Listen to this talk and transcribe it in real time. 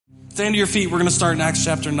Stand to your feet. We're going to start in Acts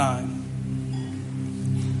chapter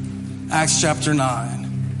 9. Acts chapter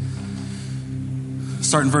 9.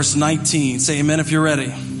 Start in verse 19. Say amen if you're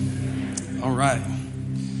ready. All right.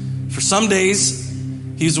 For some days,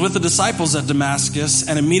 he was with the disciples at Damascus,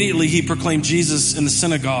 and immediately he proclaimed Jesus in the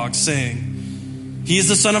synagogue, saying, "He is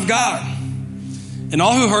the Son of God." And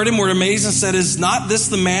all who heard him were amazed and said, "Is not this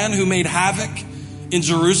the man who made havoc in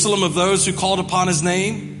Jerusalem of those who called upon his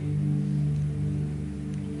name?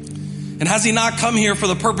 And has he not come here for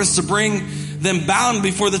the purpose to bring them bound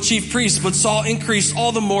before the chief priests?" But Saul increased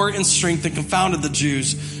all the more in strength and confounded the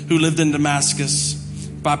Jews who lived in Damascus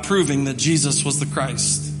by proving that Jesus was the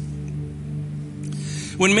Christ.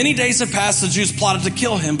 When many days had passed, the Jews plotted to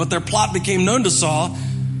kill him, but their plot became known to Saul.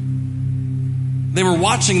 They were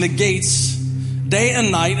watching the gates day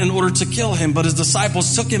and night in order to kill him, but his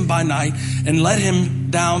disciples took him by night and let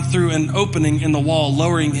him down through an opening in the wall,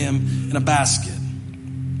 lowering him in a basket.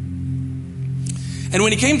 And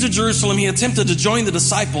when he came to Jerusalem, he attempted to join the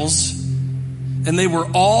disciples, and they were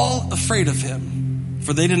all afraid of him,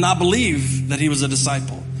 for they did not believe that he was a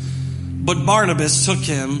disciple. But Barnabas took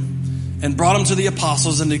him and brought him to the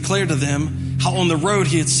apostles and declared to them how on the road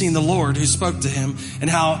he had seen the Lord who spoke to him, and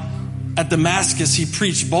how at Damascus he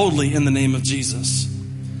preached boldly in the name of Jesus.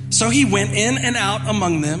 So he went in and out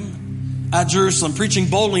among them at Jerusalem, preaching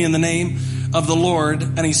boldly in the name of the Lord,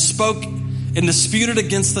 and he spoke and disputed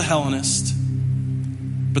against the Hellenists.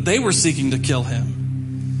 But they were seeking to kill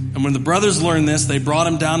him. And when the brothers learned this, they brought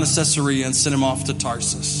him down to Caesarea and sent him off to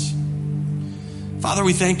Tarsus. Father,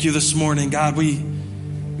 we thank you this morning. God, we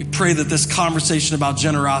pray that this conversation about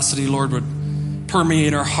generosity, Lord, would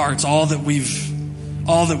permeate our hearts, all that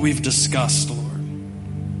we've discussed,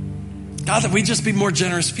 Lord. God, that we just be more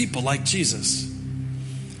generous people like Jesus.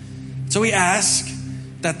 So we ask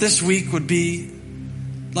that this week would be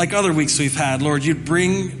like other weeks we've had. Lord, you'd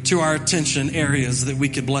bring to our attention areas that we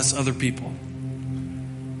could bless other people.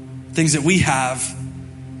 Things that we have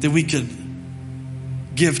that we could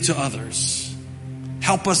give to others.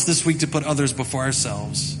 Help us this week to put others before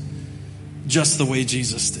ourselves, just the way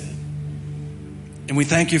Jesus did. And we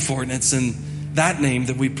thank you for it. And it's in that name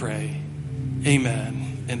that we pray.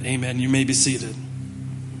 Amen and amen. You may be seated.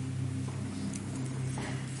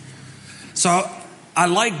 So I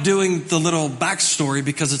like doing the little backstory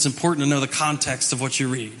because it's important to know the context of what you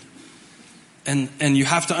read. And you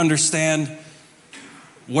have to understand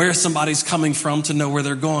where somebody's coming from to know where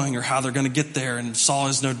they're going or how they're going to get there. And Saul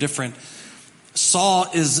is no different. Saul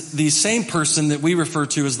is the same person that we refer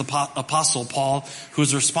to as the Apostle Paul, who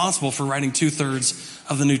is responsible for writing 2/3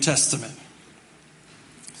 of the New Testament.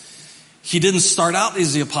 He didn't start out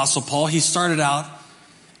as the Apostle Paul. He started out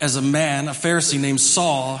as a man, a Pharisee named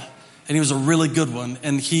Saul, and he was a really good one.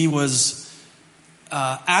 And he was,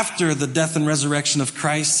 after the death and resurrection of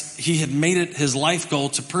Christ, he had made it his life goal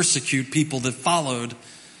to persecute people that followed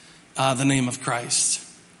the name of Christ.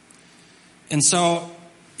 And so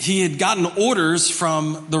he had gotten orders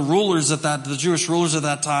from the Jewish rulers at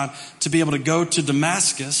that time, to be able to go to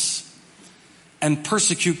Damascus and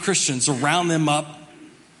persecute Christians, so round them up,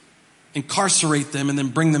 incarcerate them, and then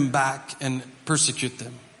bring them back and persecute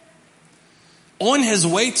them. On his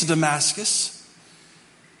way to Damascus,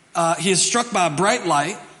 he is struck by a bright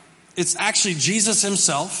light. It's actually Jesus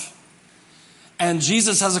himself. And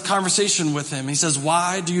Jesus has a conversation with him. He says,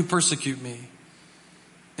 "Why do you persecute me?"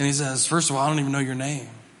 And he says, "First of all, I don't even know your name."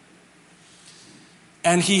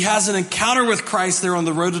 And he has an encounter with Christ there on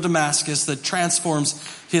the road to Damascus that transforms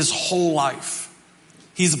his whole life.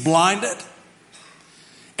 He's blinded.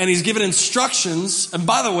 And he's given instructions. And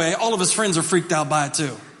by the way, all of his friends are freaked out by it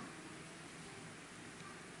too.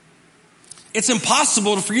 It's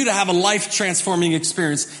impossible for you to have a life-transforming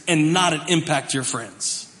experience and not impact your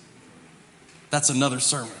friends. That's another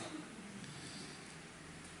sermon.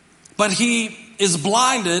 But he is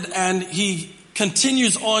blinded and he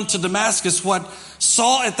continues on to Damascus. What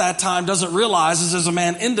Saul at that time doesn't realize is there's a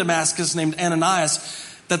man in Damascus named Ananias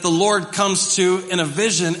that the Lord comes to in a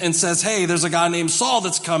vision and says, "Hey, there's a guy named Saul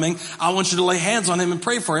that's coming. I want you to lay hands on him and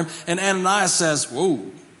pray for him." And Ananias says, "Whoa,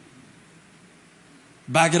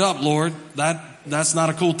 back it up, Lord. That's not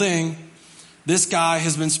a cool thing. This guy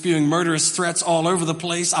has been spewing murderous threats all over the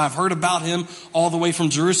place. I've heard about him all the way from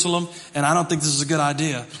Jerusalem, and I don't think this is a good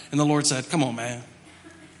idea." And the Lord said, "Come on, man."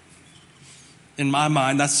 In my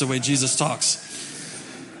mind, that's the way Jesus talks.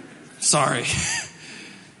 Sorry.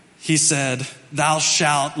 He said, "Thou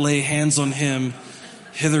shalt lay hands on him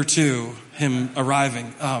hitherto," him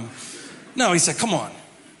arriving. No, he said, "Come on.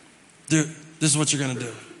 This is what you're going to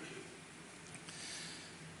do."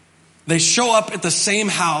 They show up at the same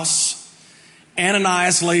house.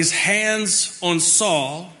 Ananias lays hands on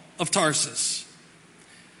Saul of Tarsus.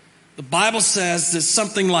 The Bible says that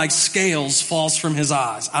something like scales falls from his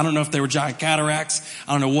eyes. I don't know if they were giant cataracts.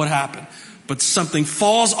 I don't know what happened. But something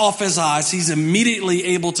falls off his eyes. He's immediately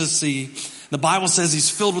able to see. The Bible says he's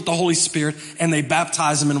filled with the Holy Spirit, and they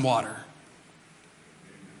baptize him in water.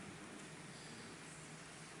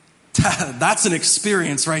 That's an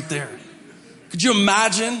experience right there. Could you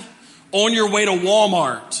imagine on your way to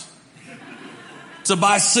Walmart to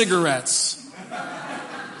buy cigarettes?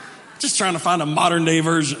 Just trying to find a modern day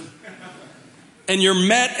version. And you're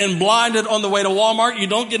met and blinded on the way to Walmart. You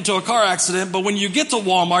don't get into a car accident, but when you get to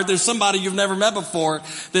Walmart, there's somebody you've never met before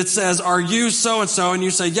that says, "Are you so-and-so?" And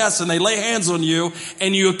you say, "Yes." And they lay hands on you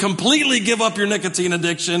and you completely give up your nicotine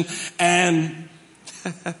addiction and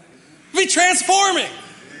be transforming.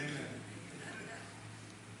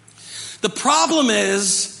 The problem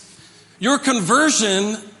is your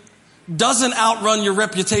conversion doesn't outrun your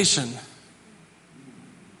reputation.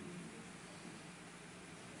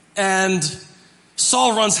 And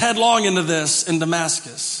Saul runs headlong into this in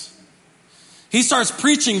Damascus. He starts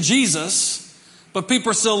preaching Jesus, but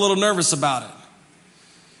people are still a little nervous about it.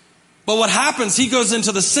 But what happens, he goes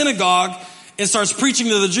into the synagogue and starts preaching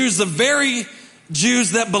to the Jews, the very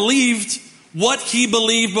Jews that believed what he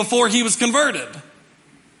believed before he was converted.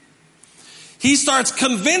 He starts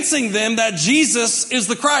convincing them that Jesus is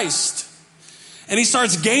the Christ. And he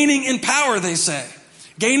starts gaining in power, they say,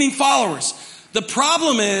 gaining followers. The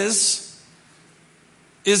problem is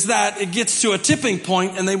that it gets to a tipping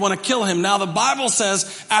point and they want to kill him. Now the Bible says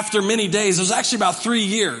after many days, it was actually about 3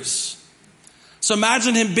 years. So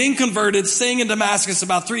imagine him being converted, staying in Damascus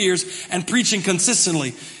about 3 years and preaching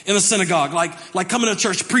consistently in the synagogue, like coming to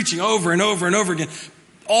church preaching over and over and over again.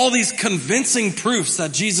 All these convincing proofs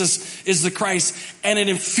that Jesus is the Christ, and it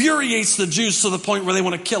infuriates the Jews to the point where they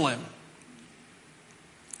want to kill him.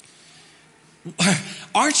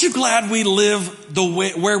 Aren't you glad we live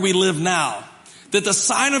where we live now? That the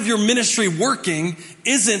sign of your ministry working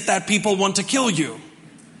isn't that people want to kill you.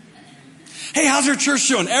 Hey, how's your church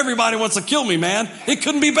doing? Everybody wants to kill me, man. It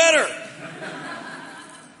couldn't be better.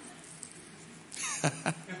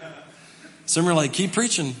 Some are like, keep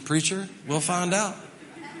preaching, preacher. We'll find out.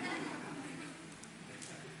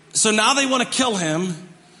 So now they want to kill him.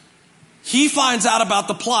 He finds out about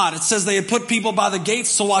the plot. It says they had put people by the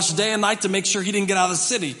gates to watch day and night to make sure he didn't get out of the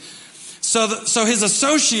city. So his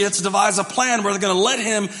associates devise a plan where they're going to let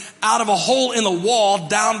him out of a hole in the wall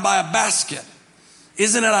down by a basket.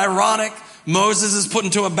 Isn't it ironic? Moses is put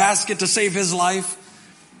into a basket to save his life.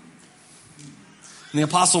 And the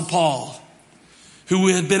Apostle Paul, who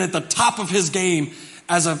had been at the top of his game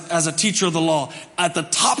as a teacher of the law, at the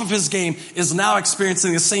top of his game, is now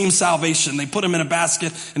experiencing the same salvation. They put him in a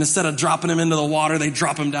basket, and instead of dropping him into the water, they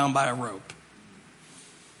drop him down by a rope.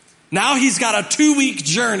 Now he's got a 2-week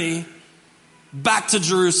journey back to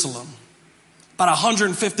Jerusalem. About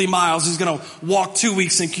 150 miles. He's going to walk 2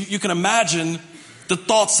 weeks, and you can imagine the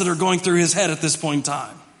thoughts that are going through his head at this point in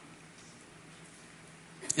time.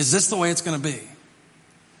 Is this the way it's going to be?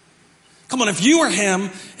 Come on, if you were him,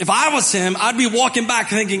 if I was him, I'd be walking back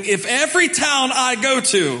thinking, if every town I go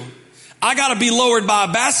to, I got to be lowered by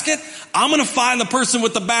a basket, I'm going to find the person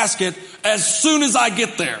with the basket as soon as I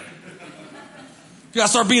get there. You got to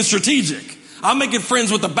start being strategic. I'm making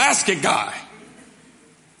friends with the basket guy.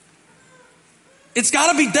 It's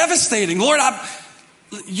got to be devastating. Lord,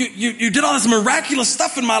 you did all this miraculous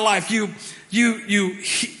stuff in my life. You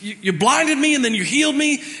blinded me, and then you healed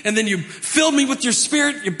me, and then you filled me with your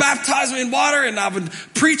Spirit. You baptized me in water, and I've been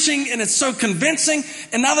preaching, and it's so convincing,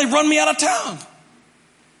 and now they run me out of town.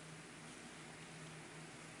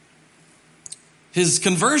 His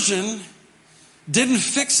conversion didn't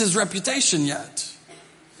fix his reputation yet.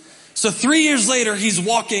 So 3 years later, he's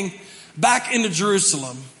walking back into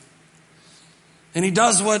Jerusalem. And he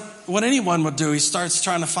does what anyone would do. He starts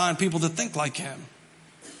trying to find people that think like him.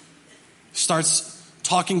 He starts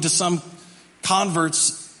talking to some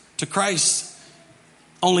converts to Christ,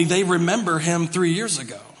 only they remember him 3 years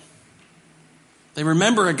ago. They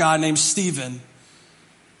remember a guy named Stephen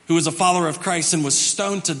who was a follower of Christ and was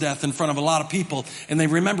stoned to death in front of a lot of people. And they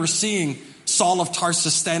remember seeing Saul of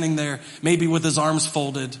Tarsus standing there, maybe with his arms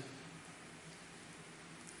folded,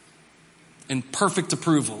 in perfect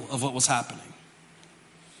approval of what was happening.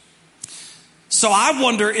 So I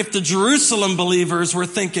wonder if the Jerusalem believers were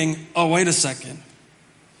thinking, oh, wait a second.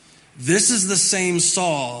 This is the same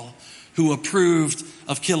Saul who approved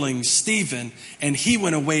of killing Stephen, and he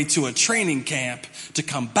went away to a training camp to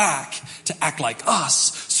come back to act like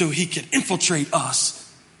us so he could infiltrate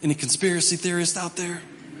us. Any conspiracy theorists out there?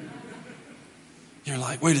 You're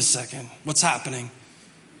like, wait a second, what's happening?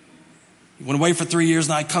 He went away for 3 years.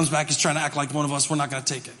 Now he comes back. He's trying to act like one of us. We're not going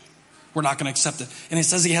to take it. We're not going to accept it. And he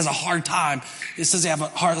says he has a hard time. It says he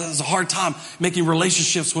has a hard time making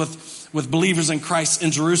relationships with believers in Christ in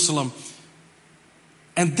Jerusalem.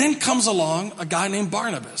 And then comes along a guy named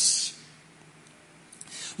Barnabas.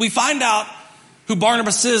 We find out who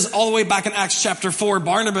Barnabas is all the way back in Acts chapter 4.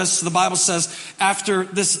 Barnabas, the Bible says, after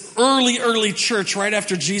this early church, right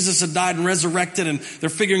after Jesus had died and resurrected and they're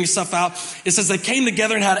figuring stuff out, it says they came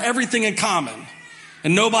together and had everything in common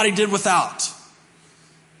and nobody did without.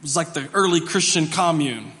 It was like the early Christian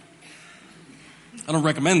commune. I don't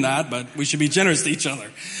recommend that, but we should be generous to each other.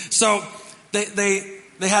 So they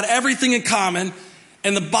had everything in common.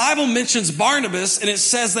 And the Bible mentions Barnabas, and it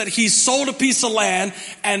says that he sold a piece of land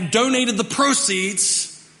and donated the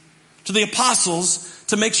proceeds to the apostles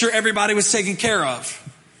to make sure everybody was taken care of.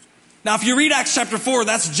 Now, if you read Acts chapter 4,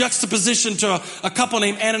 that's juxtaposition to a couple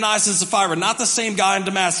named Ananias and Sapphira. Not the same guy in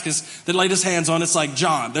Damascus that laid his hands on. It's like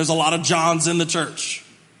John. There's a lot of Johns in the church.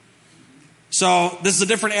 So this is a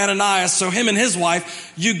different Ananias. So him and his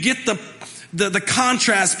wife, you get the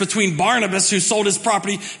contrast between Barnabas, who sold his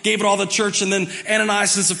property, gave it all to the church, and then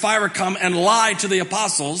Ananias and Sapphira come and lie to the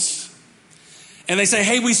apostles. And they say,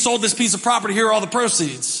 hey, we sold this piece of property. Here are all the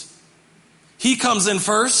proceeds. He comes in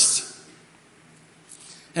first.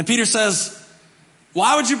 And Peter says,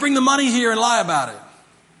 why would you bring the money here and lie about it?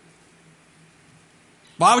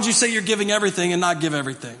 Why would you say you're giving everything and not give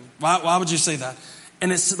everything? Why would you say that?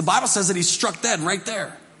 And the Bible says that he's struck dead right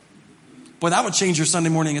there. Boy, that would change your Sunday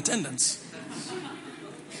morning attendance.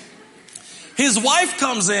 His wife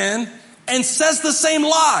comes in and says the same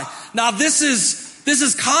lie. Now this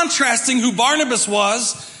is contrasting who Barnabas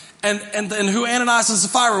was and who Ananias and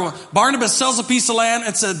Sapphira were. Barnabas sells a piece of land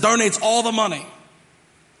and donates all the money.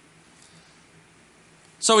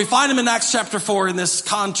 So we find him in Acts chapter 4 in this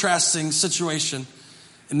contrasting situation.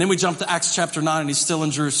 And then we jump to Acts chapter 9 and he's still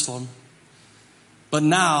in Jerusalem. But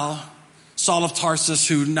now Saul of Tarsus,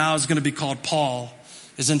 who now is going to be called Paul,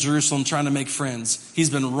 is in Jerusalem trying to make friends. He's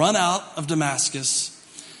been run out of Damascus,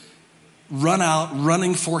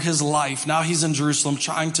 running for his life. Now he's in Jerusalem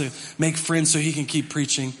trying to make friends so he can keep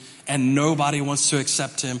preaching, and nobody wants to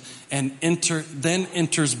accept him. And then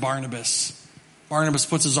enters Barnabas. Barnabas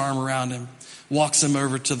puts his arm around him, walks him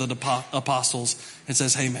over to the apostles and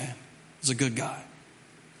says, hey man, he's a good guy.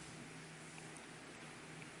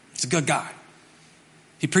 He's a good guy.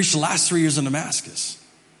 He preached the last 3 years in Damascus.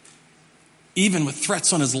 Even with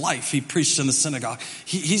threats on his life, he preached in the synagogue.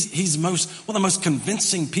 He's one of the most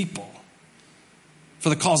convincing people for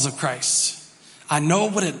the cause of Christ. I know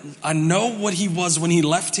what he was when he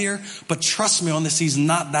left here, but trust me on this, he's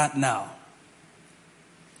not that now.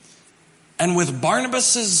 And with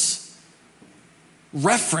Barnabas's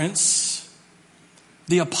reference,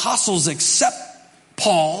 the apostles accept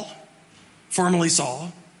Paul, formerly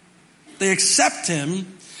Saul. They accept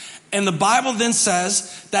him. And the Bible then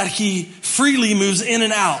says that he freely moves in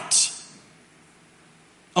and out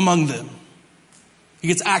among them. He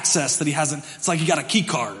gets access that he hasn't. It's like he got a key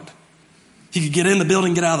card. He could get in the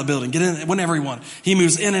building, get out of the building, get in whenever he wanted. He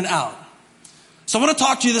moves in and out. So I want to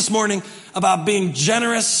talk to you this morning about being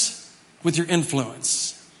generous with your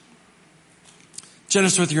influence.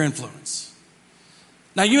 Generous with your influence.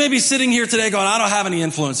 Now you may be sitting here today going, I don't have any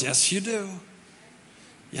influence. Yes, you do.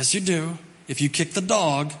 Yes, you do. If you kick the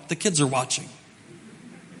dog, the kids are watching.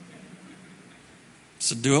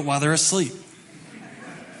 So do it while they're asleep.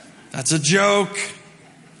 That's a joke.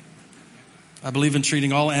 I believe in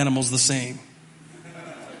treating all animals the same.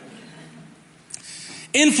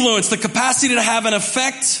 Influence, the capacity to have an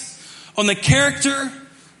effect on the character,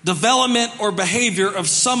 development, or behavior of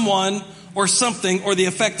someone or something, or the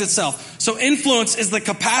effect itself. So influence is the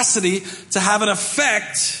capacity to have an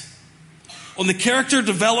effect on the character,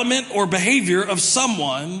 development, or behavior of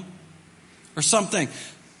someone or something.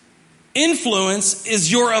 Influence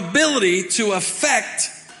is your ability to affect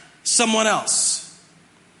someone else.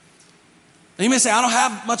 Now you may say, I don't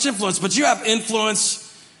have much influence, but you have influence.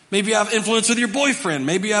 Maybe you have influence with your boyfriend.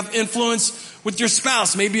 Maybe you have influence with your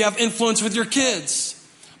spouse. Maybe you have influence with your kids.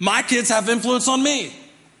 My kids have influence on me.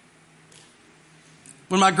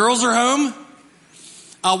 When my girls are home,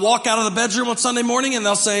 I'll walk out of the bedroom on Sunday morning and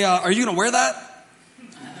they'll say, are you going to wear that?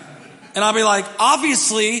 And I'll be like,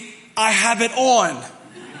 obviously, I have it on.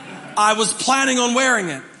 I was planning on wearing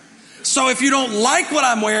it. So if you don't like what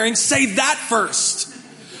I'm wearing, say that first.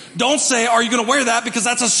 Don't say, are you going to wear that? Because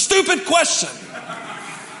that's a stupid question.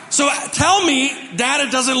 So tell me, Dad,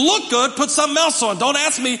 it doesn't look good. Put something else on. Don't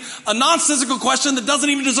ask me a nonsensical question that doesn't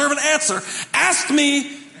even deserve an answer. Ask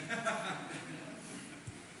me.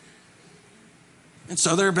 And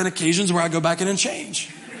so there have been occasions where I go back in and change.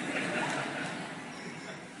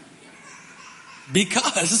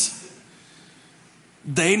 Because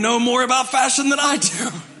they know more about fashion than I do.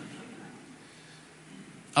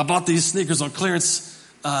 I bought these sneakers on clearance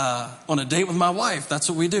on a date with my wife. That's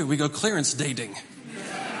what we do. We go clearance dating.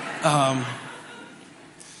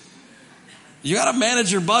 You got to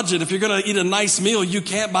manage your budget. If you're going to eat a nice meal, you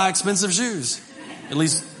can't buy expensive shoes. At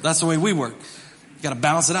least that's the way we work. You got to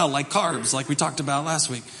balance it out like carbs, like we talked about last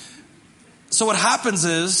week. So what happens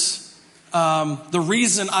is, the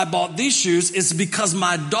reason I bought these shoes is because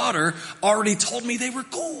my daughter already told me they were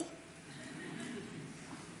cool.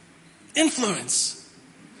 Influence.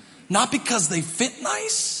 Not because they fit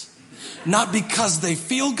nice, not because they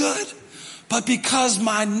feel good, but because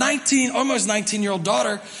my almost 19-year-old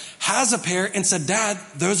daughter has a pair and said, Dad,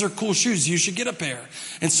 those are cool shoes. You should get a pair.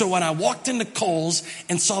 And so when I walked into Kohl's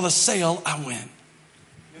and saw the sale, I went,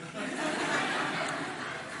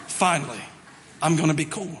 finally, I'm going to be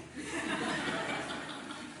cool.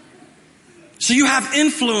 So you have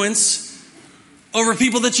influence over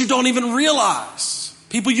people that you don't even realize.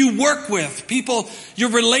 People you work with, people you're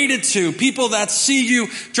related to, people that see you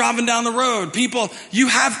driving down the road, people you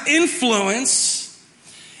have influence.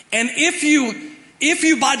 And if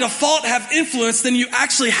you by default have influence, then you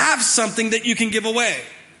actually have something that you can give away.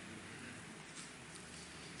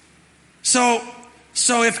 So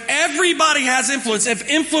if everybody has influence, if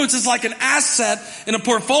influence is like an asset in a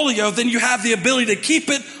portfolio, then you have the ability to keep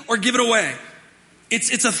it or give it away.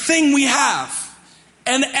 It's a thing we have.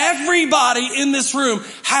 And everybody in this room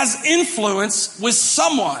has influence with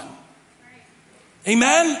someone.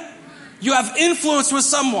 Amen? You have influence with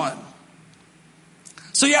someone.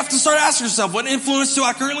 So you have to start asking yourself, what influence do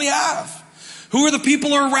I currently have? Who are the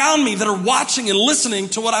people around me that are watching and listening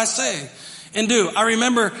to what I say and do? I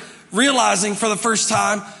remember realizing for the first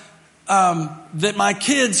time that my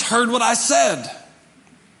kids heard what I said.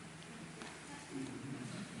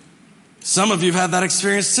 Some of you have had that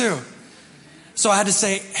experience too. So I had to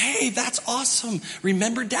say, hey, that's awesome.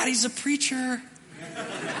 Remember, Daddy's a preacher.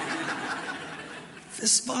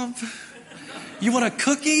 Fist bump. You want a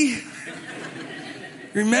cookie?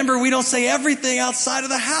 Remember, we don't say everything outside of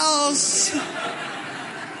the house.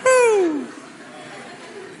 Woo.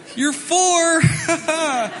 You're 4.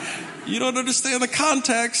 You don't understand the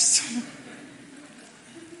context.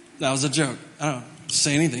 That was a joke. I don't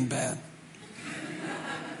say anything bad.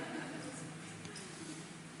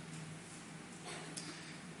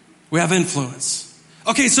 We have influence.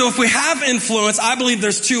 Okay, so if we have influence, I believe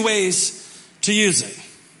there's 2 ways to use it.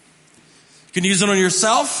 You can use it on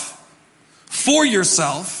yourself, for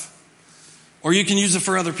yourself, or you can use it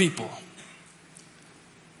for other people.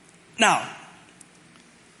 Now,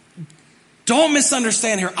 don't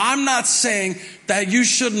misunderstand here. I'm not saying that you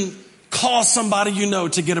shouldn't call somebody you know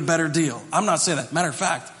to get a better deal. I'm not saying that. Matter of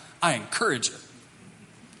fact, I encourage it.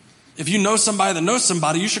 If you know somebody that knows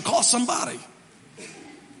somebody, you should call somebody.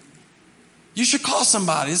 You should call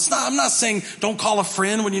somebody. I'm not saying don't call a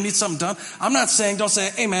friend when you need something done. I'm not saying don't say,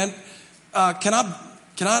 hey man,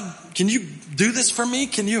 can you do this for me?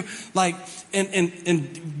 Can you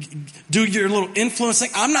and do your little influence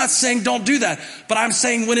thing? I'm not saying don't do that, but I'm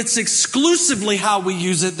saying when it's exclusively how we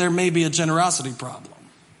use it, there may be a generosity problem.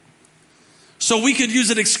 So we could use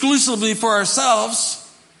it exclusively for ourselves,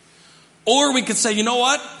 or we could say, you know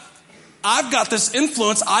what? I've got this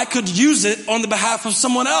influence. I could use it on the behalf of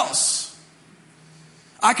someone else.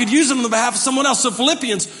 I could use it on the behalf of someone else. So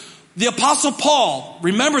Philippians, the Apostle Paul,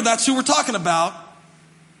 remember that's who we're talking about.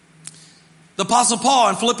 The Apostle Paul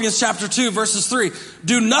in Philippians chapter 2, verses 3.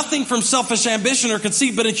 Do nothing from selfish ambition or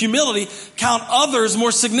conceit, but in humility count others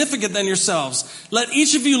more significant than yourselves. Let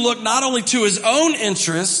each of you look not only to his own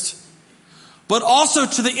interest, but also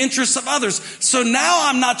to the interests of others. So now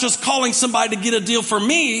I'm not just calling somebody to get a deal for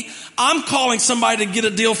me. I'm calling somebody to get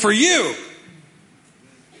a deal for you.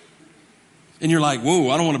 And you're like,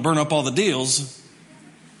 whoa, I don't want to burn up all the deals.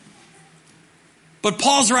 But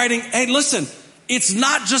Paul's writing, hey, listen, it's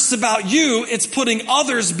not just about you. It's putting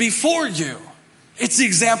others before you. It's the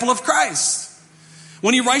example of Christ.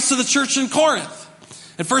 When he writes to the church in Corinth,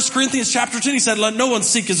 in 1 Corinthians chapter 10, he said, let no one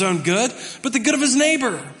seek his own good, but the good of his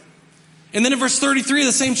neighbor. And then in verse 33 of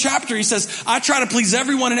the same chapter, he says, I try to please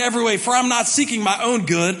everyone in every way, for I'm not seeking my own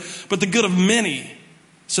good, but the good of many,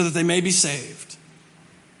 so that they may be saved.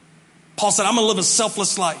 Paul said, I'm going to live a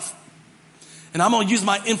selfless life. And I'm going to use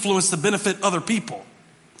my influence to benefit other people,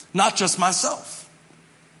 not just myself.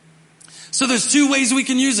 So there's 2 ways we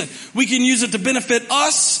can use it. We can use it to benefit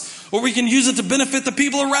us, or we can use it to benefit the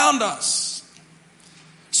people around us.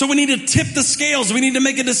 So we need to tip the scales. We need to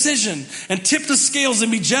make a decision and tip the scales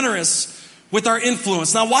and be generous with our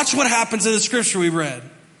influence. Now watch what happens in the scripture we read.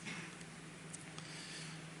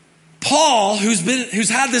 Paul, who's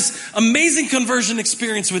had this amazing conversion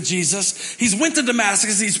experience with Jesus, he's went to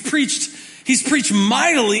Damascus, he's preached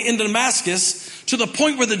mightily in Damascus to the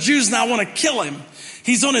point where the Jews now want to kill him.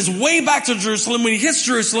 He's on his way back to Jerusalem. When he hits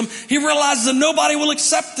Jerusalem, he realizes that nobody will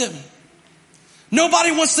accept him.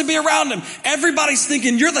 Nobody wants to be around him. Everybody's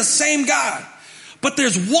thinking, you're the same guy. But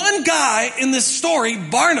there's one guy in this story,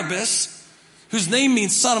 Barnabas, whose name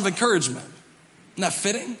means son of encouragement. Isn't that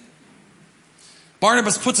fitting?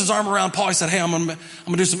 Barnabas puts his arm around Paul. He said, hey, I'm going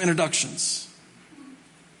to do some introductions.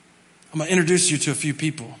 I'm going to introduce you to a few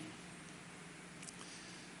people.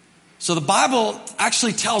 So the Bible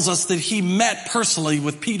actually tells us that he met personally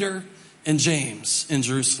with Peter and James in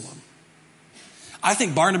Jerusalem. I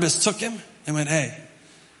think Barnabas took him and went, hey,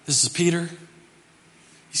 this is Peter.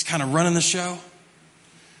 He's kind of running the show.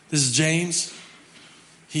 This is James.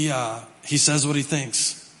 He says what he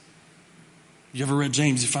thinks. You ever read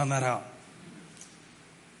James? You found that out.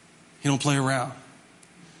 He don't play around.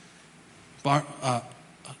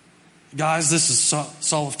 Guys, this is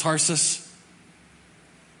Saul of Tarsus.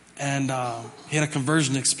 And he had a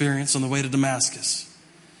conversion experience on the way to Damascus.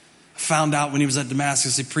 Found out when he was at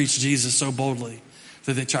Damascus, he preached Jesus so boldly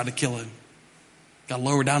that they tried to kill him. Got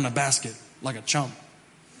lowered down in a basket like a chump.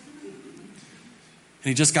 And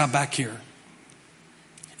he just got back here.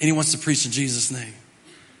 And he wants to preach in Jesus' name.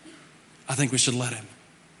 I think we should let him.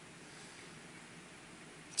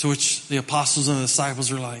 To which the apostles and the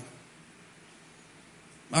disciples were like,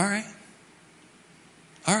 all right.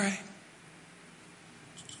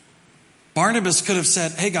 Barnabas could have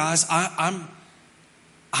said, hey guys,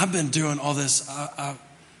 I've been doing all this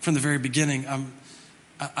from the very beginning.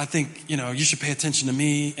 I think, you should pay attention to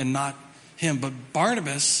me and not him. But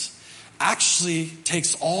Barnabas actually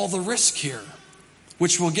takes all the risk here,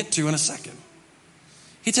 which we'll get to in a second.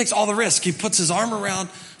 He takes all the risk. He puts his arm around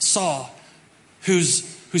Saul,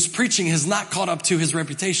 whose preaching has not caught up to his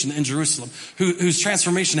reputation in Jerusalem, whose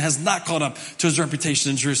transformation has not caught up to his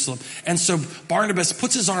reputation in Jerusalem. And so Barnabas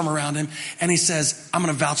puts his arm around him and he says, I'm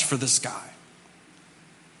going to vouch for this guy.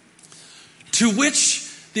 To which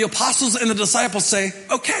the apostles and the disciples say,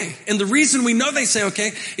 okay. And the reason we know they say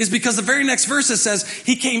okay is because the very next verse says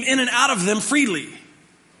he came in and out of them freely.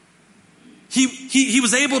 He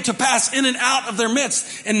was able to pass in and out of their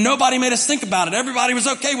midst, and nobody made us think about it. Everybody was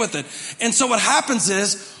okay with it. And so what happens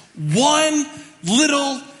is one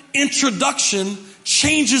little introduction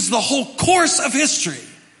changes the whole course of history.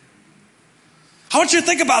 I want you to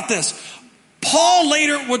think about this. Paul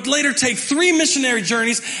would later take 3 missionary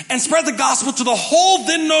journeys and spread the gospel to the whole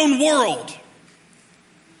then known world.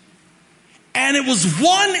 And it was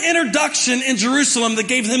one introduction in Jerusalem that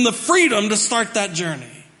gave him the freedom to start that journey.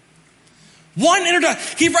 One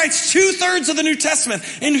introduction. He writes 2/3 of the New Testament.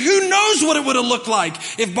 And who knows what it would have looked like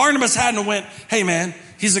if Barnabas hadn't went, hey man,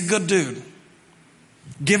 he's a good dude.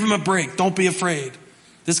 Give him a break. Don't be afraid.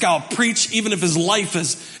 This guy will preach even if his life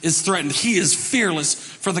is threatened. He is fearless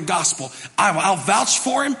for the gospel. I'll vouch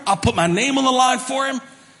for him. I'll put my name on the line for him.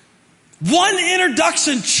 One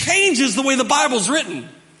introduction changes the way the Bible's written.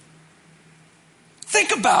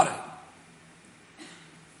 Think about it.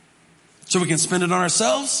 So we can spend it on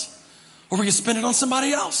ourselves, or we can spend it on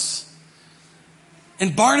somebody else.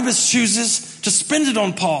 And Barnabas chooses to spend it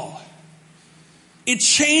on Paul. It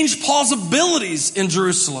changed Paul's abilities in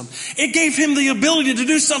Jerusalem. It gave him the ability to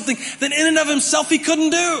do something that in and of himself he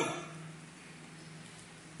couldn't do.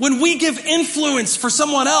 When we give influence for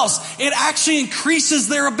someone else, it actually increases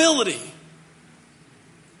their ability.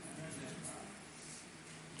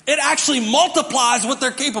 It actually multiplies what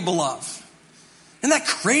they're capable of. Isn't that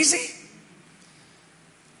crazy?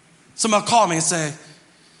 Somebody will call me and say,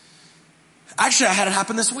 actually, I had it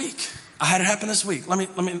happen this week. Let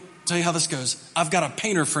me tell you how this goes. I've got a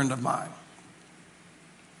painter friend of mine.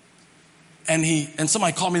 And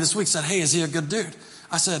somebody called me this week and said, hey, is he a good dude?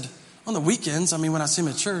 I said, on the weekends, when I see him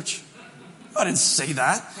at church. I didn't say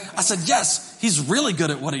that. I said, yes, he's really good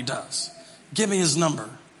at what he does. Give me his number.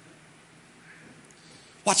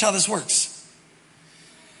 Watch how this works.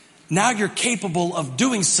 Now you're capable of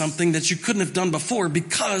doing something that you couldn't have done before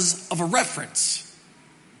because of a reference.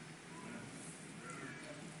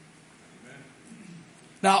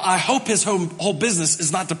 Now, I hope his whole business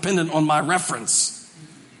is not dependent on my reference.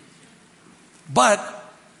 But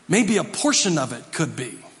maybe a portion of it could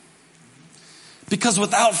be. Because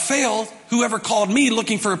without fail, whoever called me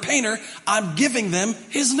looking for a painter, I'm giving them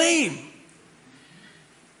his name.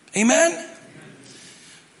 Amen?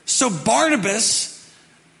 So Barnabas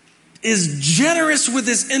is generous with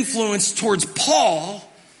his influence towards Paul.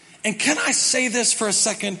 And can I say this for a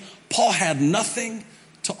second? Paul had nothing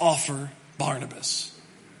to offer Barnabas.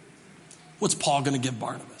 What's Paul going to give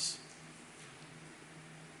Barnabas?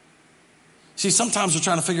 See, sometimes we're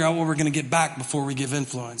trying to figure out what we're going to get back before we give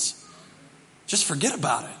influence. Just forget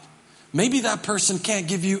about it. Maybe that person can't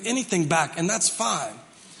give you anything back, and that's fine.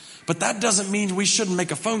 But that doesn't mean we shouldn't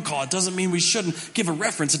make a phone call. It doesn't mean we shouldn't give a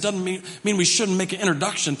reference. It doesn't mean we shouldn't make an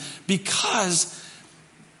introduction because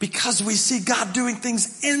we see God doing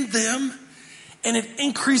things in them, and it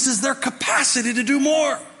increases their capacity to do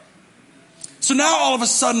more. So now all of a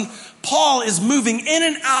sudden, Paul is moving in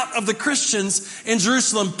and out of the Christians in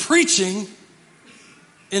Jerusalem, preaching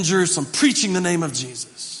the name of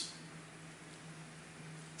Jesus.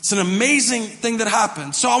 It's an amazing thing that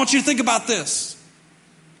happened. So I want you to think about this.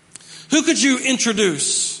 Who could you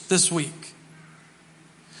introduce this week?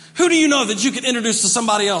 Who do you know that you could introduce to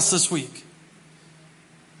somebody else this week?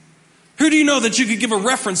 Who do you know that you could give a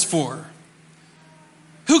reference for?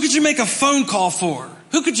 Who could you make a phone call for?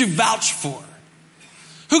 Who could you vouch for?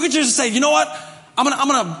 Who could you just say, you know what? I'm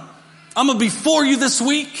gonna be for you this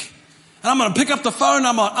week, and I'm gonna pick up the phone.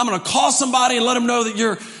 I'm gonna call somebody and let them know that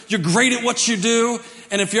you're great at what you do.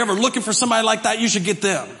 And if you're ever looking for somebody like that, you should get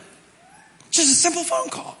them. Just a simple phone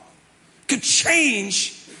call could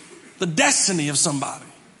change the destiny of somebody.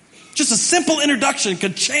 Just a simple introduction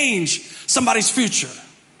could change somebody's future.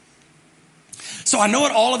 So I know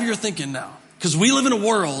what all of you are thinking now, because we live in a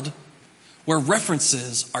world where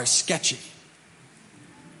references are sketchy.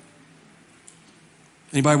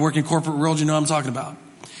 Anybody work in corporate world, you know what I'm talking about.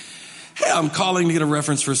 Hey, I'm calling to get a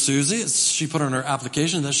reference for Susie. She put on her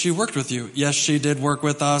application that she worked with you. Yes, she did work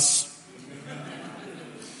with us.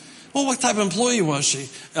 Well, what type of employee was she?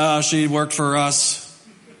 She worked for us.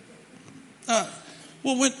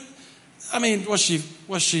 Was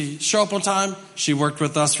she show up on time? She worked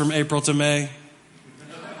with us from April to May.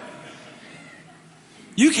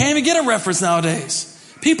 You can't even get a reference nowadays.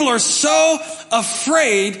 People are so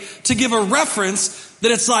afraid to give a reference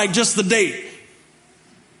that it's like just the date.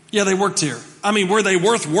 Yeah, they worked here. I mean, were they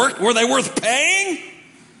worth work? Were they worth paying?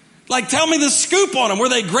 Like, tell me the scoop on them. Were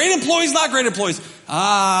they great employees, not great employees?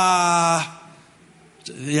 Yeah,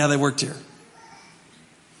 they worked here.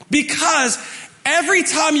 Because every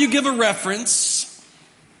time you give a reference,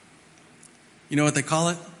 you know what they call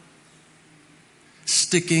it?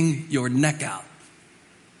 Sticking your neck out.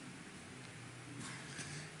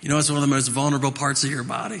 You know, it's one of the most vulnerable parts of your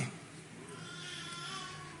body.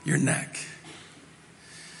 Your neck.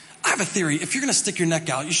 I have a theory. If you're going to stick your neck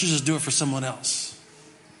out, you should just do it for someone else.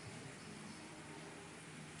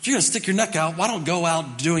 If you're going to stick your neck out, why don't go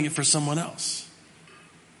out doing it for someone else?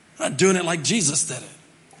 Not doing it like Jesus did it.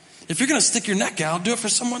 If you're going to stick your neck out, do it for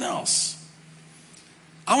someone else.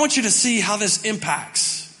 I want you to see how this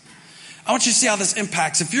impacts.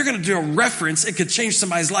 If you're going to do a reference, it could change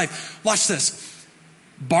somebody's life. Watch this.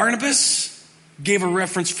 Barnabas gave a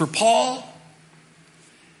reference for Paul,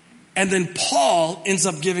 and then Paul ends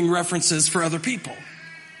up giving references for other people.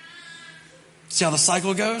 See how the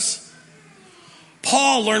cycle goes?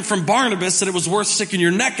 Paul learned from Barnabas that it was worth sticking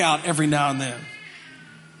your neck out every now and then.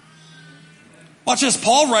 Watch this.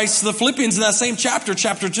 Paul writes to the Philippians in that same chapter,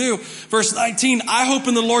 chapter 2, verse 19, I hope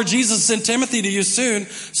in the Lord Jesus send Timothy to you soon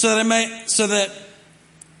so that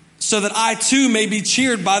I too may be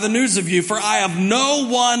cheered by the news of you. For I have no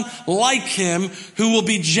one like him who will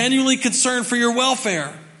be genuinely concerned for your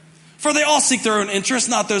welfare. For they all seek their own interests,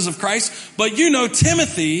 not those of Christ. But you know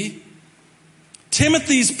Timothy's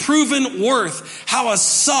proven worth, how a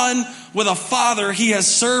son with a father he has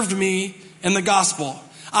served me in the gospel.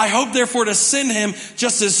 I hope therefore to send him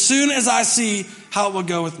just as soon as I see how it will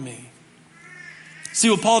go with me. See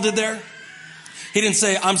what Paul did there? He didn't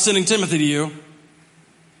say, I'm sending Timothy to you.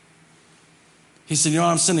 He said, you know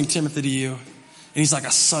what, I'm sending Timothy to you. And he's like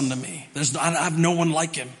a son to me. I have no one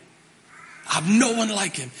like him.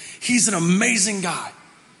 He's an amazing guy.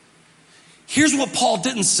 Here's what Paul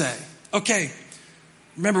didn't say. Okay,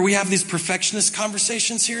 remember we have these perfectionist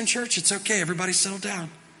conversations here in church. It's okay, everybody settle down.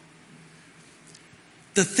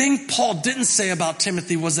 The thing Paul didn't say about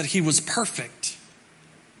Timothy was that he was perfect.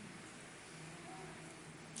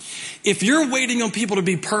 If you're waiting on people to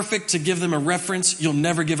be perfect to give them a reference, you'll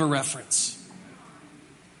never give a reference.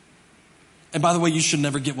 And by the way, you should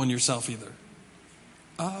never get one yourself either.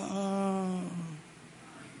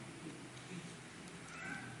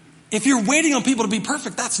 If you're waiting on people to be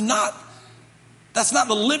perfect, that's not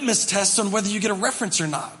the litmus test on whether you get a reference or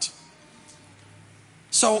not.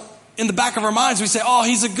 So in the back of our minds, we say, oh,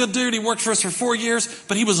 he's a good dude. He worked for us for 4 years,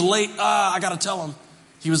 but he was late. I got to tell him.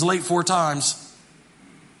 He was late 4 times.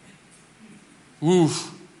 He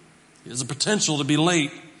has a potential to be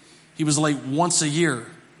late. He was late once a year.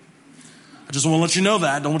 I just want to let you know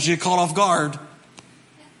that. Don't want you to get caught off guard.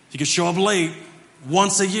 He could show up late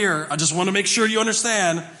once a year. I just want to make sure you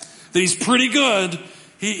understand. that he's pretty good.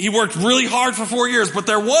 He worked really hard for 4 years, but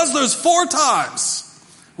there was those 4 times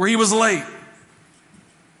where he was late.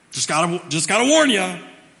 Just gotta warn you.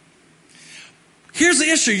 Here's the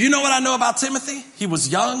issue. You know what I know about Timothy? He was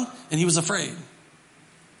young and he was afraid.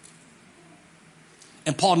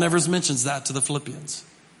 And Paul never mentions that to the Philippians.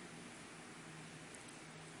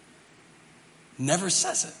 Never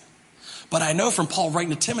says it. But I know from Paul writing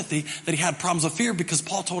to Timothy that he had problems with fear because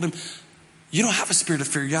Paul told him, you don't have a spirit of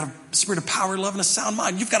fear. You have a spirit of power, love, and a sound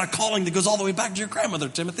mind. You've got a calling that goes all the way back to your grandmother,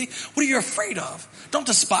 Timothy. What are you afraid of? Don't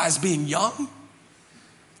despise being young.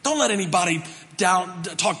 Don't let anybody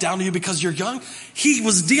talk down to you because you're young. He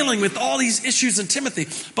was dealing with all these issues in Timothy.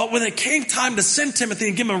 But when it came time to send Timothy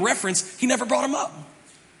and give him a reference, he never brought him up.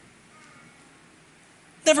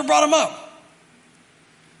 Never brought him up.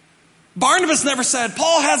 Barnabas never said,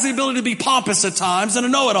 Paul has the ability to be pompous at times and a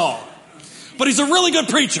know-it-all. But he's a really good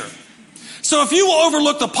preacher. So if you will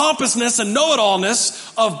overlook the pompousness and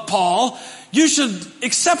know-it-allness of Paul, you should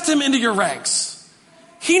accept him into your ranks.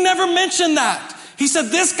 He never mentioned that. He said,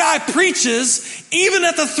 this guy preaches even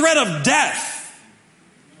at the threat of death.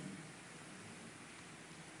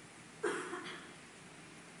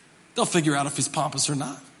 They'll figure out if he's pompous or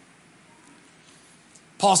not.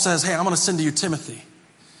 Paul says, hey, I'm going to send to you Timothy.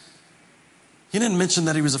 He didn't mention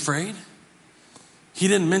that he was afraid. He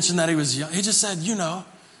didn't mention that he was young. He just said,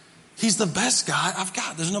 he's the best guy I've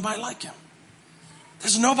got. There's nobody like him.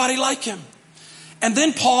 There's nobody like him. And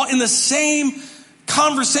then Paul, in the same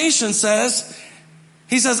conversation, says,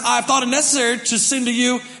 I've thought it necessary to send to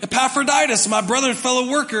you Epaphroditus, my brother and fellow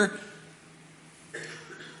worker,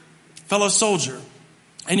 fellow soldier,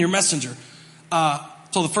 and your messenger.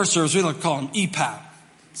 So the first service, we like to call him EPAP.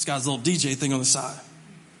 This guy's a little DJ thing on the side.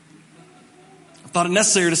 I thought it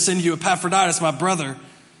necessary to send you Epaphroditus, my brother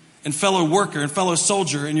and fellow worker and fellow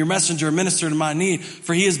soldier, and your messenger and minister to my need.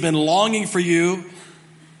 For he has been longing for you,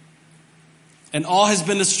 and all has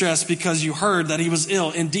been distressed because you heard that he was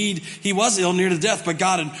ill. Indeed, he was ill, near to death, but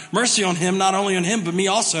God had mercy on him, not only on him, but me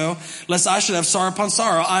also, lest I should have sorrow upon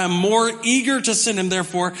sorrow. I am more eager to send him,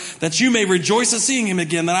 therefore, that you may rejoice at seeing him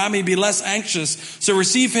again, that I may be less anxious. So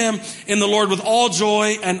receive him in the Lord with all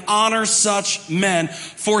joy and honor such men,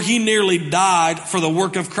 for he nearly died for the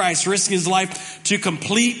work of Christ, risking his life to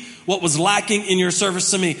complete what was lacking in your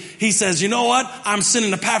service to me. He says, you know what? I'm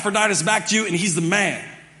sending Epaphroditus back to you, and he's the man.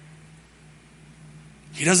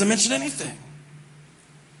 He doesn't mention anything.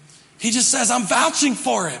 He just says, I'm vouching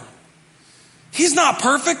for him. He's not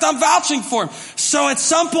perfect. I'm vouching for him. So at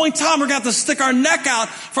some point in time, we're going to have to stick our neck out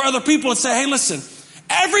for other people and say, hey, listen,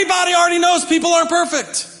 everybody already knows people aren't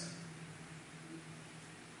perfect.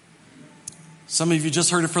 Some of you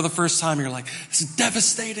just heard it for the first time. You're like, this is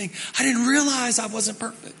devastating. I didn't realize I wasn't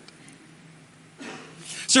perfect.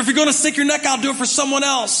 So if you're going to stick your neck out, do it for someone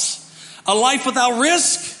else. A life without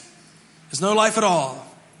risk is no life at all.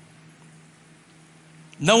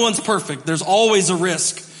 No one's perfect. There's always a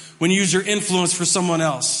risk when you use your influence for someone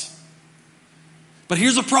else. But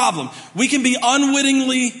here's a problem. We can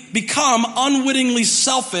become unwittingly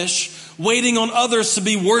selfish, waiting on others to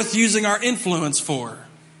be worth using our influence for.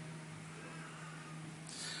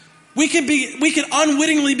 We can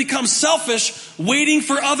unwittingly become selfish, waiting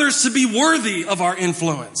for others to be worthy of our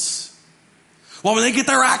influence. Well, when they get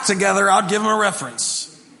their act together, I'll give them a reference.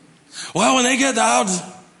 Well, when they get out,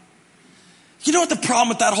 you know what the problem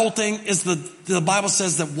with that whole thing is? The Bible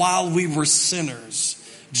says that while we were sinners,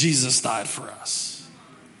 Jesus died for us.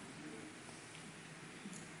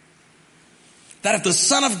 That if the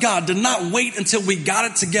Son of God did not wait until we got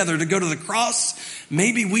it together to go to the cross,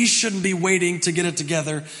 maybe we shouldn't be waiting to get it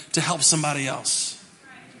together to help somebody else.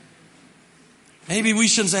 Maybe we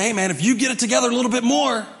shouldn't say, hey man, if you get it together a little bit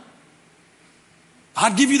more,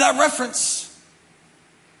 I'd give you that reference.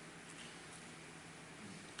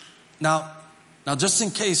 Now, just in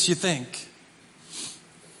case you think,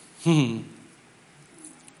 can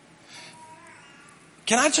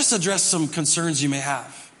I just address some concerns you may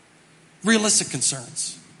have? Realistic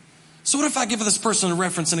concerns. So what if I give this person a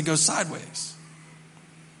reference and it goes sideways?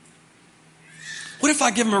 What if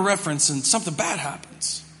I give them a reference and something bad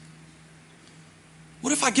happens?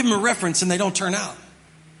 What if I give them a reference and they don't turn out?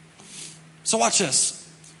 So watch this.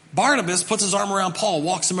 Barnabas puts his arm around Paul,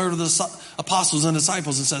 walks him over to the apostles and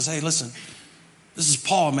disciples and says, hey, listen, this is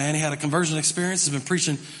Paul, man. He had a conversion experience. He's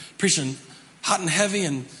been preaching hot and heavy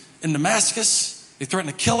in Damascus. They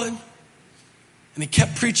threatened to kill him. And he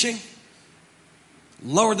kept preaching,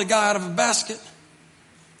 lowered the guy out of a basket.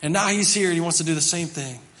 And now he's here and he wants to do the same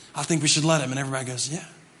thing. I think we should let him. And everybody goes, yeah,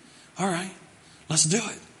 all right, let's do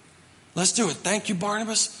it. Let's do it. Thank you,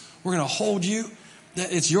 Barnabas. We're going to hold you.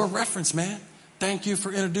 It's your reference, man. thank you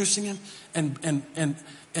for introducing him.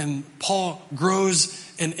 And Paul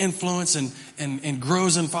grows in influence and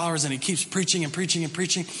grows in followers, and he keeps preaching and preaching and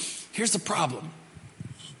preaching. Here's the problem.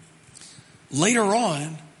 Later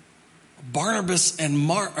on, Barnabas and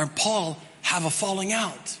Paul have a falling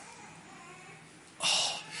out.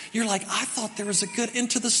 Oh, you're like, I thought there was a good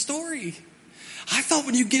end to the story. I thought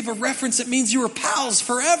when you give a reference, it means you were pals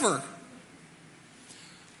forever.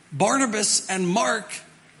 Barnabas and Mark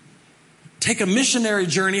take a missionary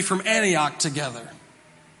journey from Antioch together.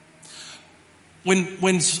 When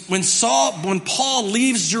Paul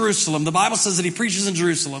leaves Jerusalem, the Bible says that he preaches in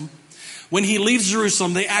Jerusalem. When he leaves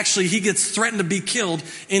Jerusalem, he gets threatened to be killed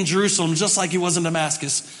in Jerusalem, just like he was in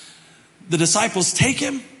Damascus. The disciples take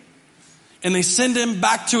him and they send him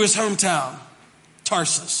back to his hometown,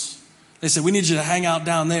 Tarsus. They said, we need you to hang out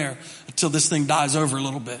down there until this thing dies over a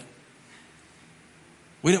little bit.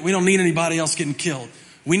 We don't need anybody else getting killed.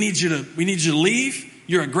 We need you to leave.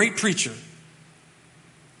 You're a great preacher.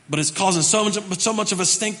 But it's causing so much of a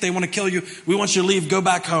stink, they want to kill you. We want you to leave, go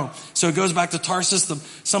back home. So it goes back to Tarsus.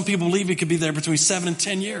 Some people believe he could be there between 7 and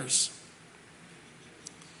 10 years.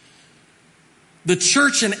 The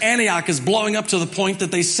church in Antioch is blowing up to the point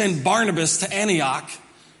that they send Barnabas to Antioch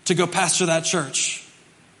to go pastor that church.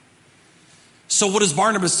 So what does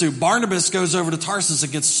Barnabas do? Barnabas goes over to Tarsus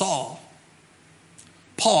and gets Saul,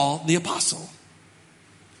 Paul the apostle.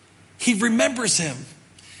 He remembers him.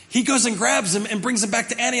 He goes and grabs him and brings him back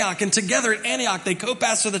to Antioch. And together at Antioch, they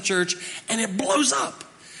co-pastor the church, and it blows up.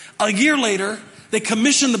 A year later, they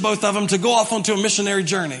commission the both of them to go off onto a missionary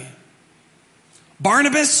journey.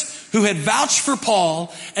 Barnabas, who had vouched for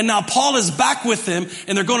Paul, and now Paul is back with them,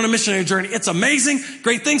 and they're going on a missionary journey. It's amazing.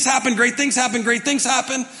 Great things happen, great things happen, great things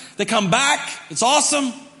happen. They come back. It's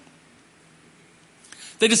awesome.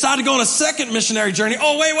 They decide to go on a second missionary journey.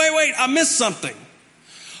 Oh, wait. I missed something.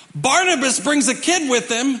 Barnabas brings a kid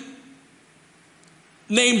with him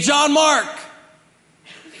named John Mark.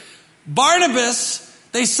 Barnabas,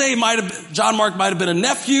 they say John Mark might have been a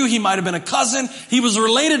nephew. He might have been a cousin. He was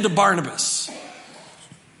related to Barnabas.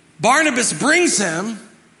 Barnabas brings him.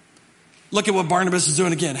 Look at what Barnabas is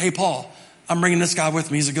doing again. Hey, Paul, I'm bringing this guy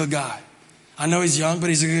with me. He's a good guy. I know he's young, but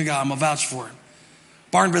he's a good guy. I'm going to vouch for him.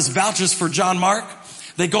 Barnabas vouches for John Mark.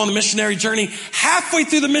 They go on the missionary journey. Halfway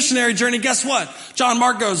through the missionary journey, guess what? John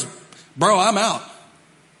Mark goes, bro, I'm out.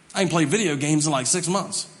 I ain't played video games in like 6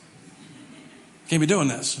 months. Can't be doing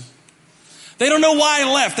this. They don't know why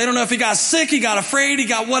he left. They don't know if he got sick, he got afraid, he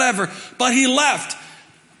got whatever, but he left.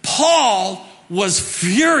 Paul was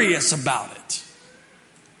furious about it.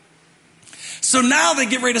 So now they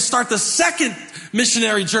get ready to start the second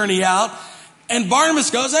missionary journey out. And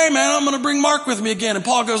Barnabas goes, hey man, I'm going to bring Mark with me again. And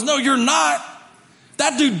Paul goes, no, you're not.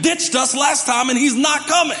 That dude ditched us last time and he's not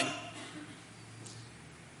coming.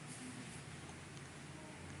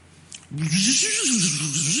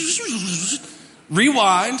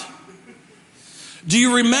 Rewind. Do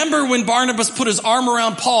you remember when Barnabas put his arm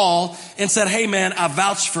around Paul and said, hey man, I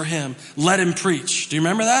vouched for him. Let him preach. Do you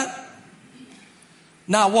remember that?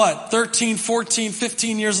 Now what? 13, 14,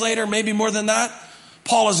 15 years later, maybe more than that,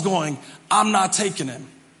 Paul is going, I'm not taking him.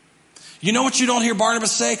 You know what you don't hear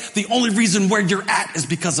Barnabas say? The only reason where you're at is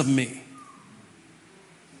because of me.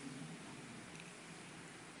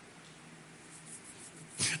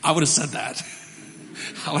 I would have said that.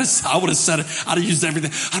 I would have said it. I'd have used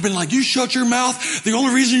everything. I'd have been like, you shut your mouth. The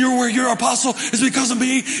only reason you're where you're apostle is because of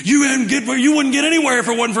me. You wouldn't get anywhere if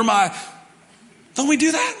it wasn't for my. Don't we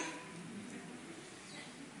do that?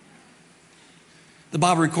 The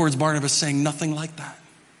Bible records Barnabas saying nothing like that.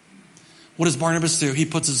 What does Barnabas do? He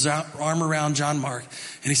puts his arm around John Mark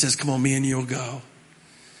and he says, come on, me and you will go.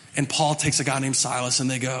 And Paul takes a guy named Silas and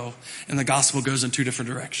they go. And the gospel goes in two different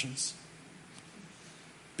directions.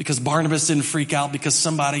 Because Barnabas didn't freak out because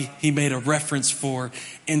somebody he made a reference for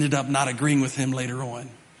ended up not agreeing with him later on.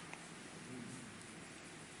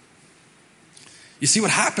 You see, what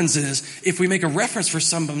happens is if we make a reference for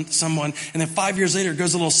someone and then 5 years later it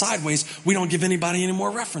goes a little sideways, we don't give anybody any more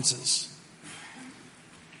references.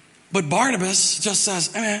 But Barnabas just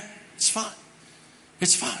says, hey man, it's fine.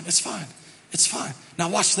 It's fine. It's fine. It's fine. Now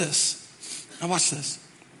watch this.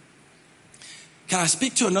 Can I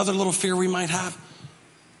speak to another little fear we might have?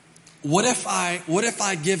 What if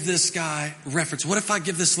I give this guy reference? What if I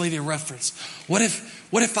give this lady a reference? What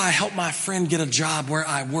if I help my friend get a job where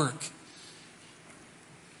I work?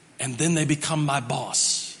 And then they become my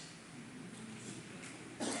boss.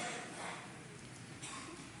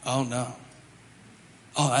 Oh no.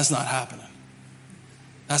 Oh, that's not happening.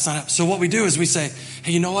 That's not. So what we do is we say,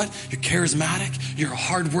 hey, you know what? You're charismatic. You're a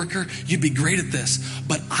hard worker. You'd be great at this.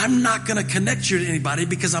 But I'm not going to connect you to anybody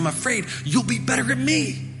because I'm afraid you'll be better at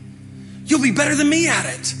me. You'll be better than me at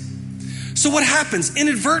it. So what happens?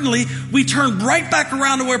 Inadvertently, we turn right back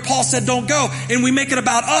around to where Paul said don't go, and we make it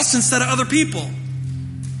about us instead of other people.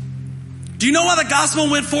 Do you know why the gospel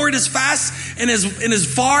went forward as fast and as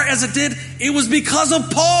far as it did? It was because of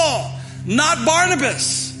Paul, not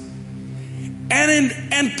Barnabas.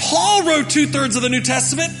 And Paul wrote 2/3 of the New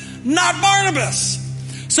Testament, not Barnabas.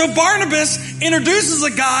 So Barnabas introduces a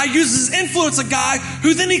guy, uses influence a guy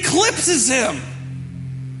who then eclipses him.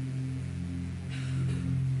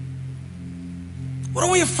 What are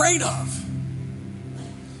we afraid of?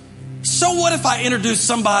 So what if I introduce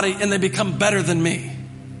somebody and they become better than me?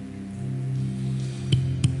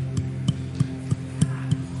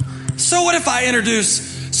 So what if I introduce,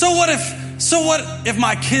 so what if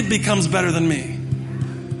my kid becomes better than me?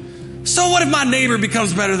 So what if my neighbor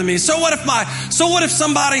becomes better than me? So what if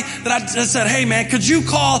somebody that I said, hey man, could you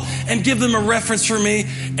call and give them a reference for me?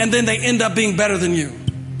 And then they end up being better than you.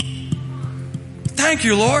 Thank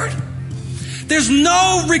you, Lord. There's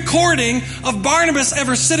no recording of Barnabas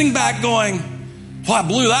ever sitting back going, well, I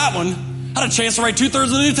blew that one. I had a chance to write 2/3 of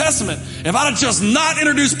the New Testament. If I'd have just not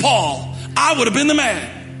introduced Paul, I would have been the man.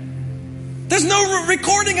 There's no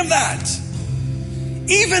recording of that.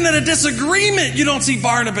 Even in a disagreement, you don't see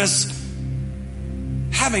Barnabas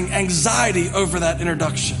having anxiety over that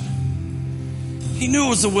introduction. He knew it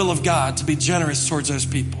was the will of God to be generous towards those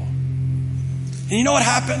people. And you know what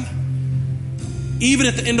happened? Even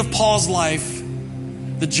at the end of Paul's life,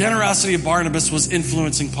 the generosity of Barnabas was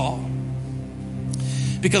influencing Paul.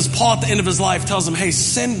 Because Paul at the end of his life tells him, hey,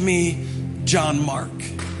 send me John Mark.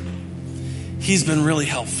 He's been really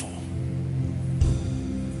helpful.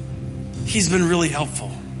 He's been really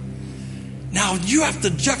helpful. Now you have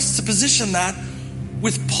to juxtaposition that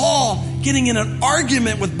with Paul getting in an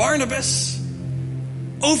argument with Barnabas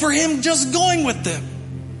over him just going with them.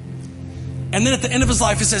 And then at the end of his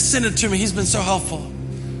life, he says, send it to me. He's been so helpful.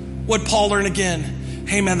 What'd Paul learn again?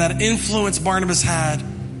 Hey man, that influence Barnabas had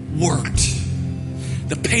worked.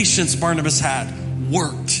 The patience Barnabas had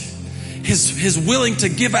worked. His willing to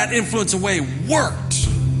give that influence away worked.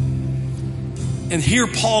 And here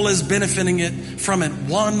Paul is benefiting from it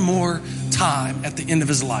one more time at the end of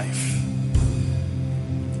his life.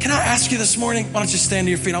 Can I ask you this morning? Why don't you stand to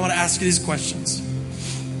your feet? I want to ask you these questions.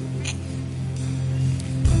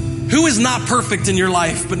 Who is not perfect in your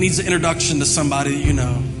life but needs an introduction to somebody that you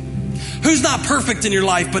know? Who's not perfect in your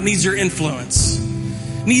life but needs your influence?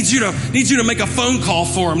 Needs you to make a phone call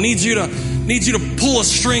for him. Needs you to pull a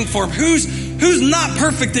string for him. Who's not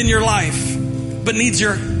perfect in your life but needs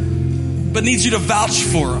you to vouch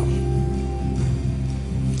for them?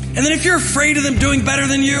 And then if you're afraid of them doing better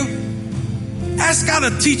than you, ask God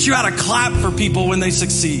to teach you how to clap for people when they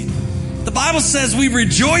succeed. The Bible says we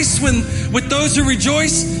rejoice with those who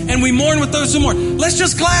rejoice and we mourn with those who mourn. Let's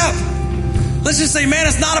just clap. Let's just say, man,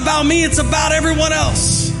 it's not about me, it's about everyone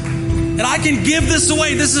else. And I can give this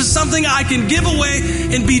away. This is something I can give away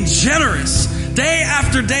and be generous. Day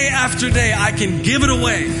after day after day, I can give it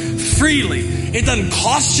away freely. It doesn't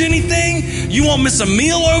cost you anything. You won't miss a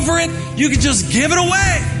meal over it. You can just give it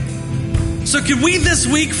away. So could we this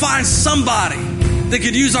week find somebody that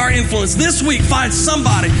could use our influence? This week, find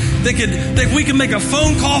somebody that we can make a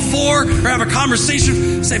phone call for or have a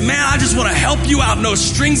conversation. Say, man, I just want to help you out. No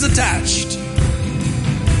strings attached.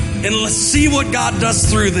 And let's see what God does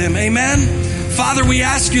through them. Amen. Father, we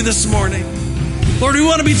ask you this morning, Lord, we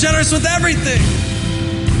want to be generous with everything.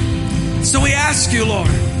 So we ask you, Lord,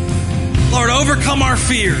 overcome our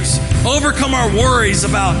fears, overcome our worries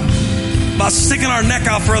about sticking our neck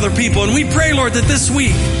out for other people. And we pray, Lord, that this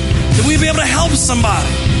week, that we'd be able to help somebody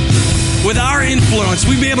with our influence.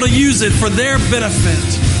 We'd be able to use it for their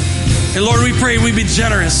benefit. And Lord, we pray we'd be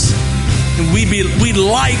generous and we'd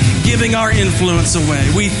like giving our influence away.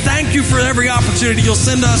 We thank you for every opportunity you'll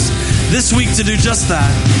send us this week to do just that.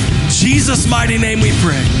 In Jesus' mighty name we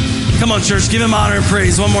pray. Come on, church, give him honor and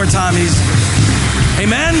praise one more time.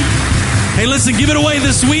 Amen. Hey, listen, give it away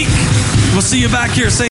this week. We'll see you back here.